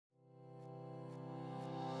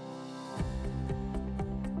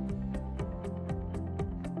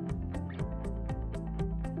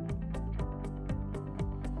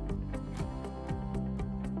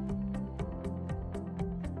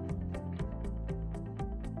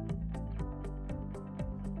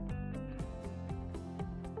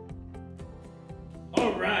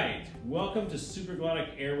All right, welcome to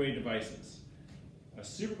Supraglottic Airway devices. A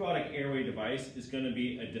supraglottic airway device is going to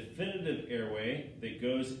be a definitive airway that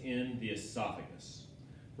goes in the esophagus.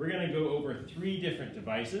 We're going to go over 3 different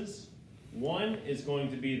devices. One is going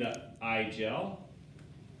to be the iGel.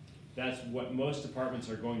 That's what most departments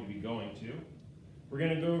are going to be going to. We're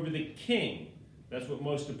going to go over the King. That's what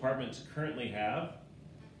most departments currently have.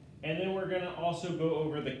 And then we're going to also go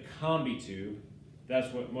over the Combi tube.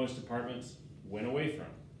 That's what most departments went away from.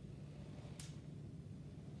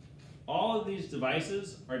 All of these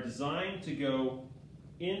devices are designed to go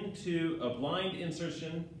into a blind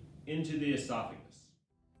insertion into the esophagus.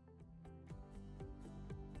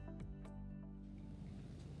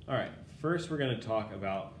 All right, first we're going to talk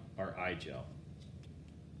about our iGel.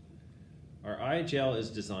 Our iGel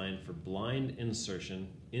is designed for blind insertion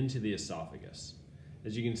into the esophagus.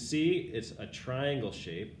 As you can see, it's a triangle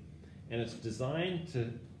shape, and it's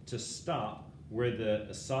designed to stop where the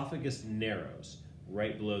esophagus narrows,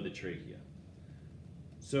 right below the trachea.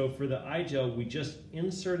 So for the iGel, we just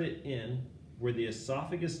insert it in where the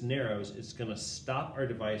esophagus narrows. It's going to stop our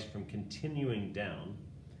device from continuing down,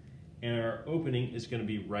 and our opening is going to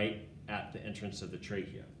be right at the entrance of the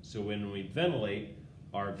trachea. So when we ventilate,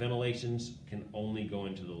 our ventilations can only go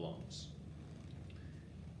into the lungs.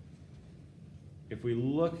 If we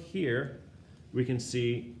look here, we can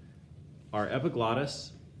see our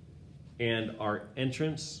epiglottis and our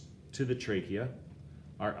entrance to the trachea.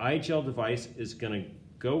 Our iGel device is going to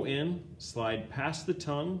go in, slide past the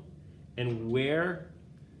tongue, and where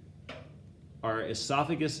our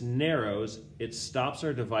esophagus narrows, it stops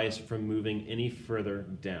our device from moving any further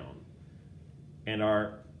down. And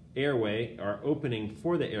our airway, our opening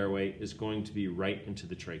for the airway, is going to be right into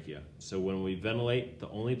the trachea. So when we ventilate, the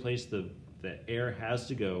only place the air has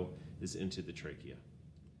to go is into the trachea.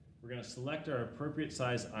 We're going to select our appropriate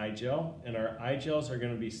size iGel, and our iGels are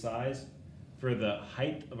going to be sized for the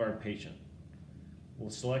height of our patient.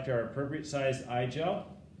 We'll select our appropriate size iGel.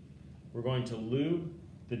 We're going to lube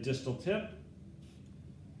the distal tip.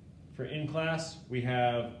 For in-class, we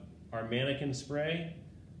have our mannequin spray.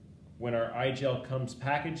 When our iGel comes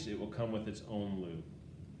packaged, it will come with its own lube.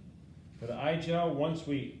 For the iGel, once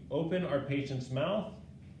we open our patient's mouth,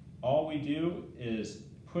 all we do is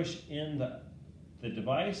push in the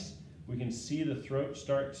device. We can see the throat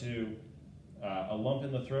start to, a lump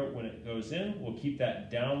in the throat when it goes in. We'll keep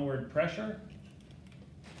that downward pressure.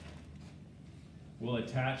 We'll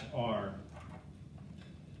attach our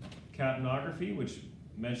capnography, which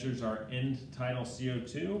measures our end tidal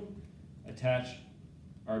CO2, attach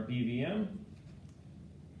our BVM,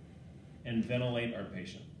 and ventilate our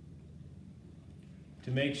patient.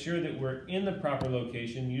 To make sure that we're in the proper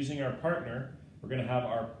location using our partner, we're going to have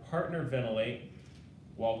our partner ventilate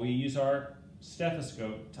while we use our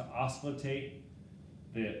stethoscope to auscultate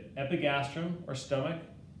the epigastrum or stomach,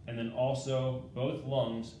 and then also both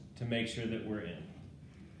lungs to make sure that we're in.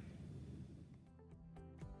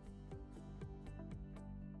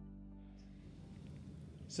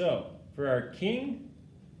 So for our King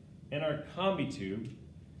and our Combi tube,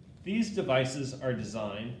 these devices are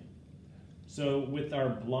designed so with our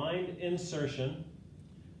blind insertion,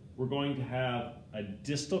 we're going to have a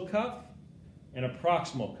distal cuff and a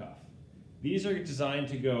proximal cuff. These are designed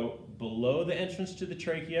to go below the entrance to the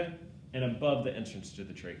trachea and above the entrance to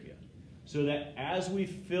the trachea. So that as we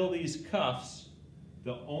fill these cuffs,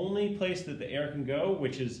 the only place that the air can go,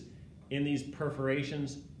 which is in these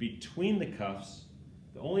perforations between the cuffs,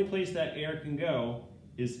 the only place that air can go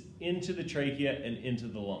is into the trachea and into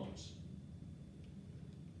the lungs.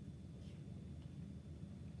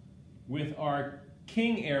 With our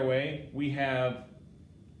King airway, we have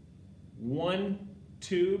one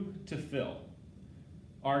tube to fill.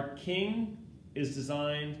 Our King is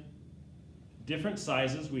designed different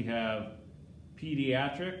sizes. We have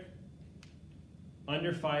pediatric,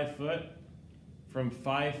 under 5 foot, from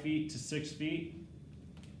 5 feet to 6 feet,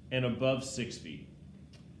 and above 6 feet.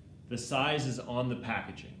 The size is on the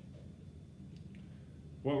packaging.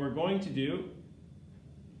 What we're going to do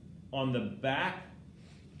on the back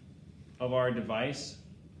of our device,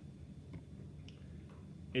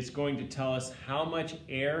 it's going to tell us how much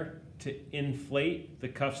air to inflate the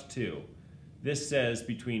cuffs to. This says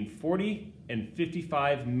between 40 and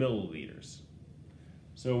 55 milliliters.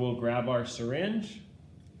 So we'll grab our syringe,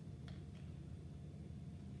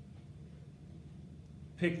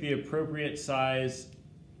 pick the appropriate size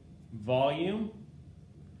volume,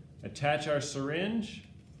 attach our syringe,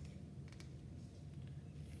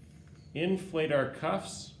 inflate our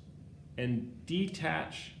cuffs, and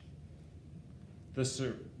detach the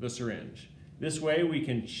syringe. This way we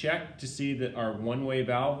can check to see that our one-way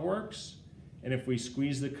valve works, And if we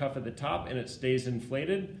squeeze the cuff at the top and it stays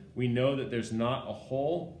inflated, we know that there's not a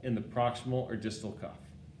hole in the proximal or distal cuff.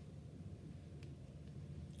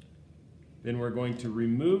 Then we're going to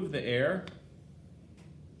remove the air.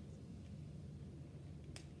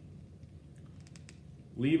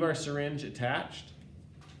 Leave our syringe attached.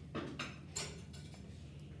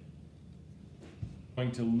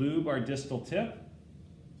 Going to lube our distal tip.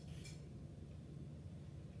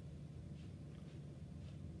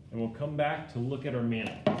 And we'll come back to look at our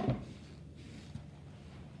mannequin.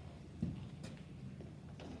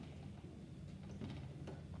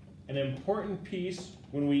 An important piece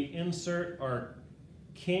when we insert our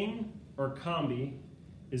king or combi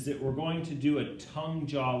is that we're going to do a tongue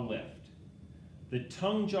jaw lift. The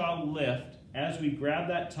tongue jaw lift, as we grab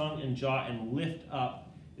that tongue and jaw and lift up,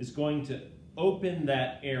 is going to open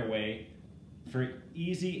that airway for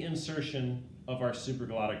easy insertion of our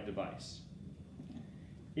supraglottic device.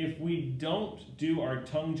 If we don't do our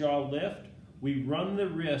tongue jaw lift, we run the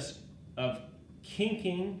risk of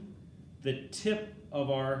kinking the tip of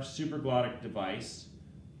our supraglottic device,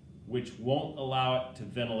 which won't allow it to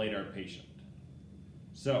ventilate our patient.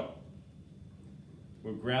 So,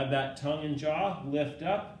 we'll grab that tongue and jaw, lift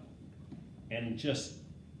up, and just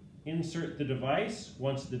insert the device.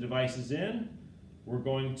 Once the device is in, we're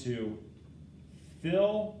going to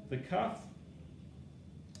fill the cuff,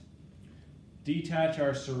 detach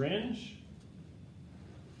our syringe.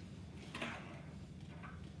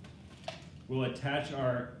 We'll attach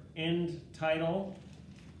our end tidal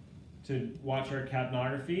to watch our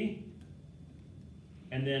capnography,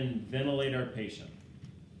 and then ventilate our patient.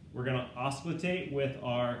 We're going to auscultate with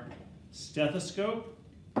our stethoscope.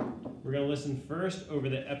 We're going to listen first over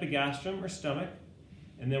the epigastrum or stomach,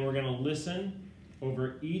 and then we're going to listen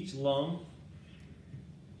over each lung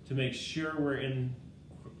to make sure we're in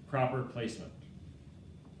proper placement.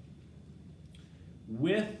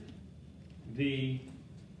 With the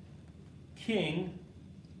king,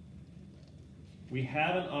 we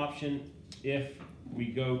have an option if we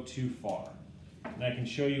go too far. And I can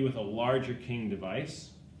show you with a larger king device.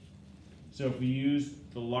 So if we use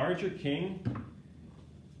the larger king,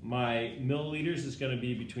 my milliliters is going to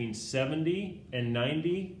be between 70 and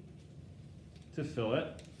 90 to fill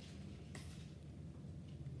it.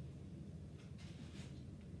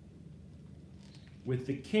 With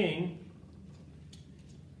the king,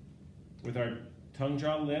 with our tongue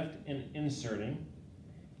jaw lift and inserting,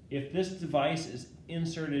 if this device is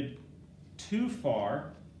inserted too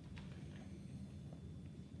far,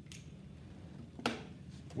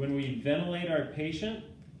 when we ventilate our patient,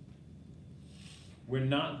 we're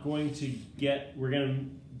going to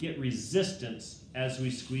get resistance as we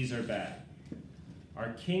squeeze our bag.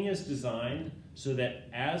 Our king is designed so that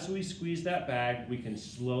as we squeeze that bag, we can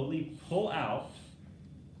slowly pull out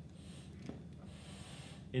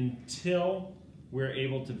until we're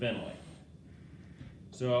able to ventilate.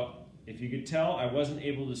 So if you could tell, I wasn't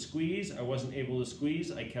able to squeeze,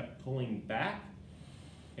 I kept pulling back,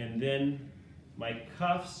 and then my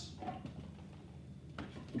cuffs,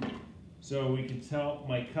 so we could tell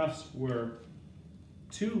my cuffs were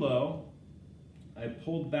too low. I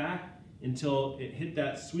pulled back until it hit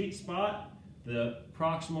that sweet spot. The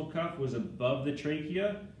proximal cuff was above the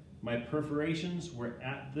trachea, my perforations were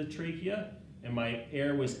at the trachea, and my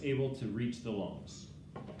air was able to reach the lungs.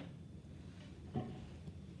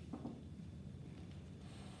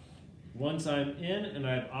 Once I'm in and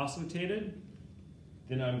I've auscultated,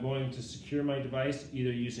 then I'm going to secure my device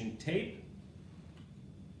either using tape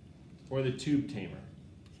or the tube tamer.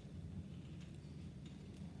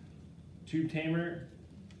 Tube tamer,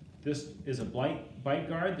 this is a bite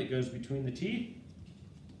guard that goes between the teeth.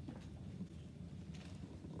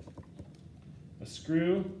 A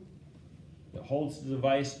screw that holds the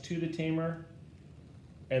device to the tamer,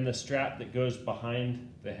 and the strap that goes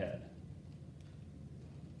behind the head.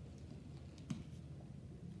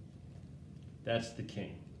 That's the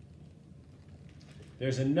king.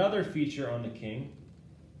 There's another feature on the king.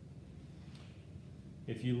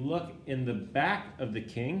 If you look in the back of the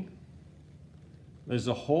king, there's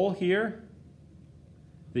a hole here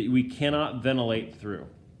that we cannot ventilate through.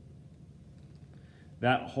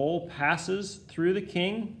 That hole passes through the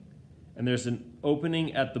king, and there's an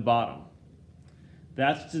opening at the bottom.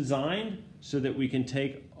 That's designed so that we can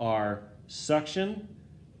take our suction,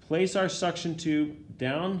 place our suction tube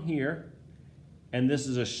down here, and this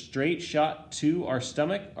is a straight shot to our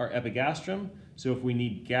stomach, our epigastrum. So if we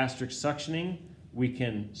need gastric suctioning, we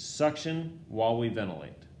can suction while we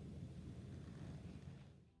ventilate.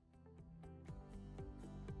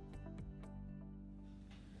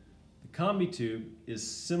 The Combi tube is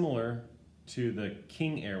similar to the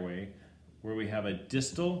King Airway, where we have a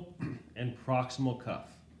distal and proximal cuff.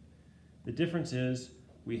 The difference is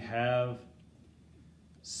we have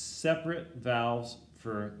separate valves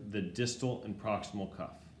for the distal and proximal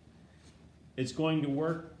cuff. It's going to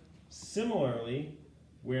work similarly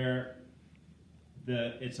where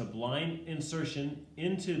it's a blind insertion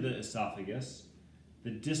into the esophagus.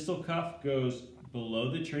 The distal cuff goes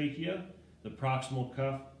below the trachea, the proximal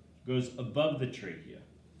cuff goes above the trachea.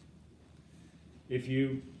 If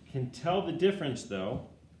you can tell the difference though,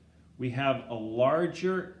 we have a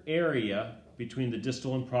larger area between the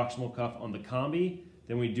distal and proximal cuff on the Combi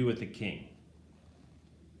than we do with the King.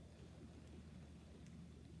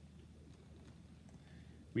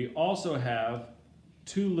 We also have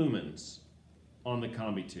two lumens on the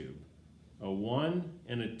Combi tube, a 1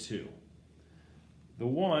 and a 2. The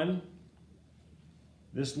 1,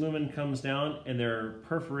 this lumen comes down and there are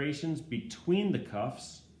perforations between the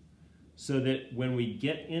cuffs so that when we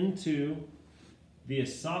get into the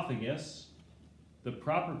esophagus, the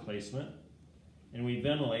proper placement, and we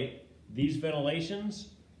ventilate, these ventilations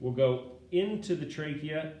will go into the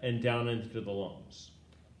trachea and down into the lungs.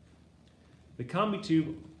 The Combi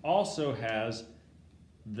tube also has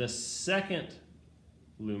the second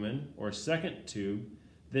lumen or second tube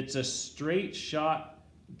that's a straight shot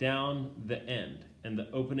down the end, and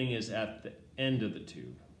the opening is at the end of the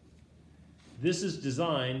tube. This is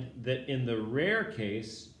designed that in the rare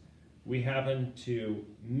case we happen to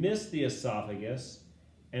miss the esophagus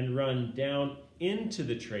and run down into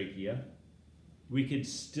the trachea, we could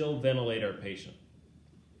still ventilate our patient.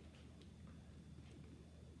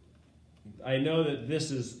 I know that this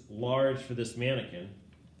is large for this mannequin,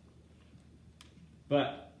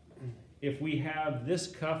 but if we have this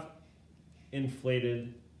cuff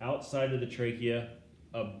inflated outside of the trachea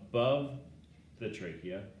above the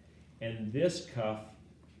trachea, and this cuff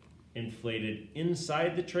inflated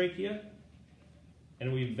inside the trachea,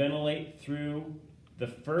 and we ventilate through the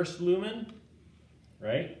first lumen,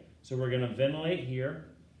 right? So we're going to ventilate here.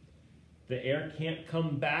 The air can't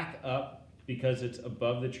come back up because it's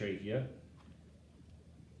above the trachea.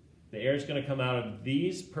 The air is going to come out of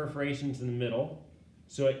these perforations in the middle,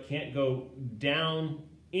 so it can't go down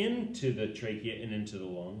into the trachea and into the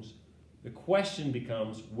lungs. The question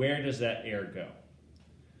becomes, where does that air go?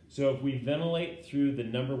 So if we ventilate through the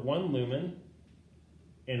number 1 lumen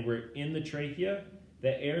and we're in the trachea,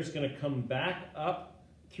 the air is going to come back up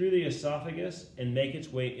through the esophagus and make its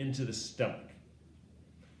way into the stomach.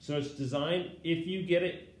 So it's designed, if you get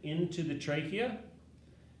it into the trachea,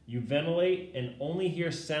 you ventilate and only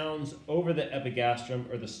hear sounds over the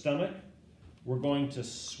epigastrum or the stomach. We're going to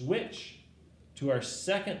switch to our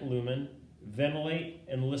second lumen, ventilate,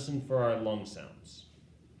 and listen for our lung sounds.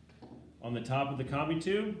 On the top of the Combi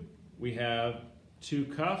tube, we have 2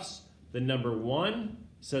 cuffs. The number 1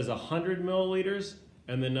 says 100 milliliters,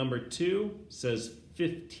 and the number 2 says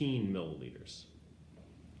 15 milliliters.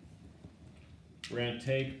 We're going to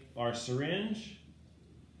take our syringe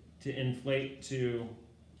to inflate to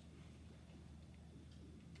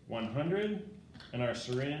 100, and our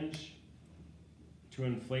syringe to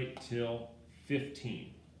inflate till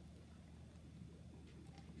 15.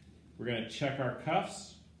 We're going to check our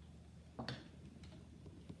cuffs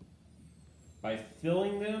by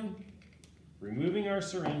filling them, removing our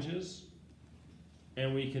syringes,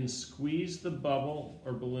 and we can squeeze the bubble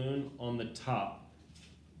or balloon on the top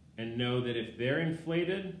and know that if they're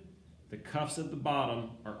inflated, the cuffs at the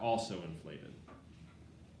bottom are also inflated.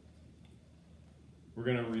 We're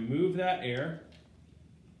going to remove that air.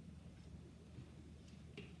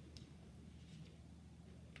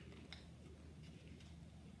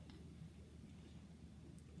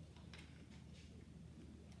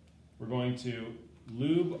 We're going to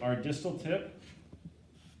lube our distal tip.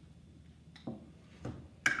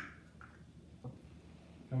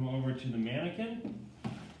 Come over to the mannequin.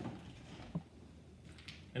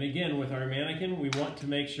 And again, with our mannequin, we want to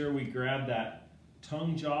make sure we grab that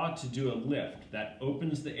tongue jaw to do a lift. That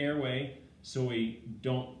opens the airway so we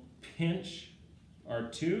don't pinch our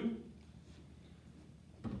tube.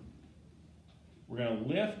 We're going to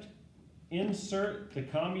lift, insert the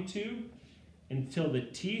Combi tube until the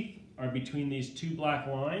teeth are between these 2 black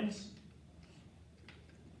lines.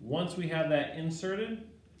 Once we have that inserted,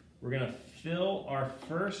 we're going to fill our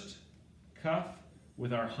first cuff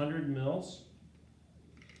with our 100 mils.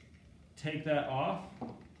 Take that off.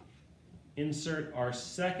 Insert our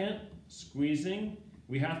second, squeezing.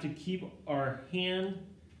 We have to keep our hand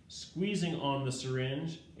squeezing on the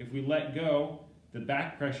syringe. If we let go, the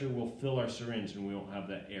back pressure will fill our syringe and we won't have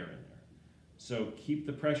that air in there. So keep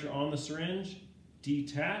the pressure on the syringe,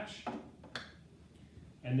 detach,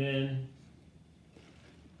 and then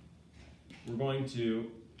we're going to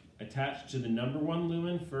attach to the number 1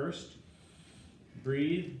 lumen first.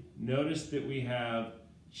 Breathe. Notice that we have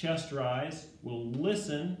chest rise. We'll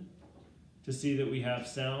listen to see that we have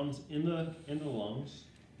sounds in the lungs.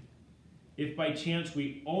 If by chance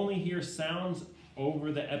we only hear sounds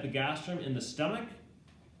over the epigastrium in the stomach,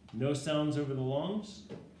 no sounds over the lungs,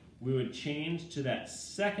 we would change to that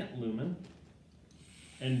 2nd lumen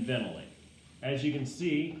and ventilate. As you can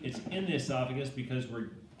see, it's in the esophagus because we're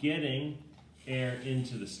getting air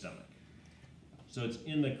into the stomach. So it's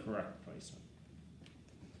in the correct placement.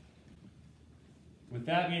 With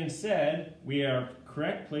that being said, we have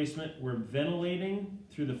correct placement. We're ventilating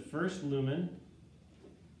through the 1st lumen,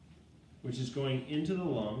 which is going into the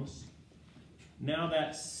lungs. Now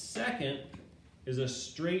that 2nd is a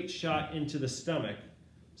straight shot into the stomach.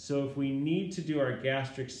 So if we need to do our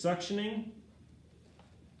gastric suctioning,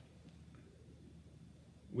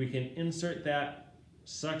 we can insert that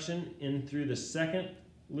suction in through the 2nd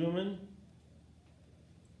lumen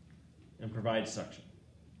and provide suction.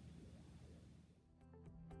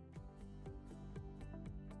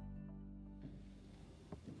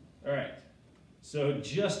 All right, so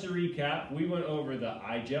just to recap, we went over the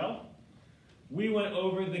iGel, we went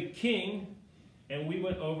over the King, and we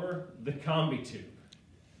went over the Combi tube.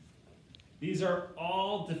 These are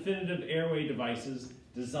all definitive airway devices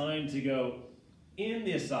designed to go in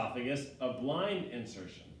the esophagus, a blind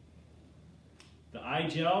insertion. The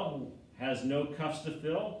iGel has no cuffs to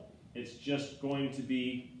fill. It's just going to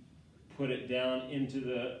be put it down into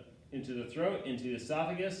the throat, into the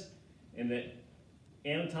esophagus, and the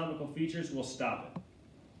anatomical features will stop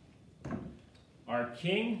it. Our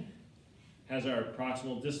King has our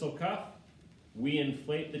proximal distal cuff. We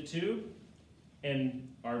inflate the tube, and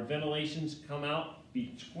our ventilations come out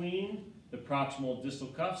between the proximal distal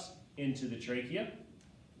cuffs into the trachea.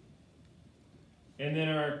 And then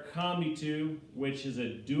our Combi tube, which is a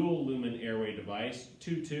dual lumen airway device,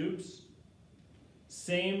 2 tubes.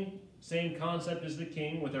 Same concept as the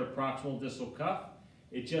King with our proximal distal cuff.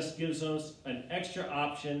 It just gives us an extra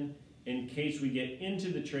option in case we get into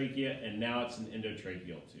the trachea and now it's an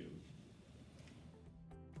endotracheal tube.